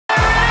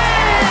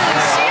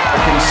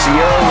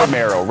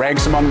Romero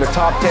ranks among the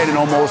top 10 in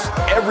almost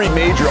every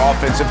major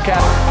offensive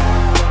category.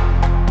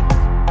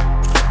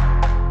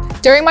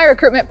 During my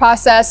recruitment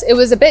process, it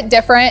was a bit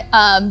different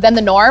than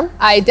the norm.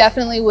 I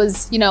definitely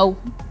was,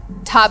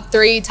 top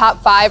 3,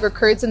 top 5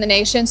 recruits in the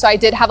nation. So I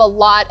did have a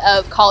lot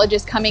of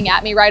colleges coming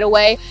at me right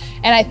away.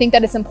 And I think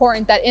that it's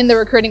important that in the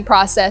recruiting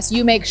process,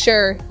 you make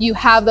sure you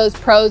have those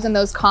pros and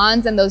those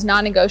cons and those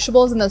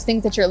non-negotiables and those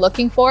things that you're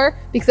looking for,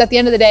 because at the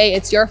end of the day,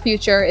 it's your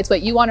future. It's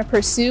what you want to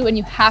pursue, and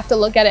you have to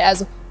look at it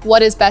as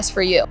what is best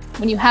for you.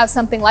 When you have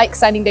something like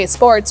Signing Day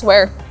Sports,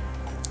 where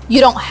you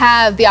don't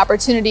have the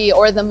opportunity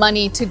or the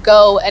money to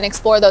go and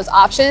explore those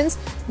options,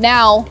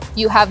 now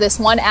you have this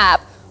one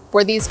app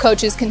where these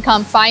coaches can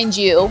come find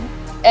you.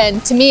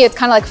 And to me, it's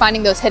kind of like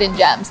finding those hidden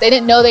gems. They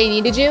didn't know they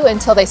needed you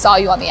until they saw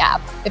you on the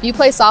app. If you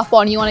play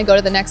softball and you want to go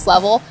to the next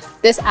level,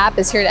 this app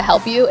is here to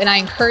help you, and I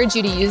encourage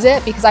you to use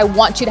it because I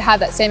want you to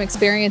have that same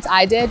experience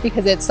I did,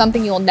 because it's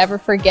something you'll never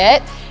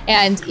forget.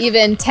 And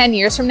even 10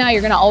 years from now,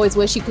 you're going to always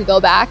wish you could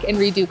go back and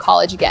redo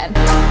college again.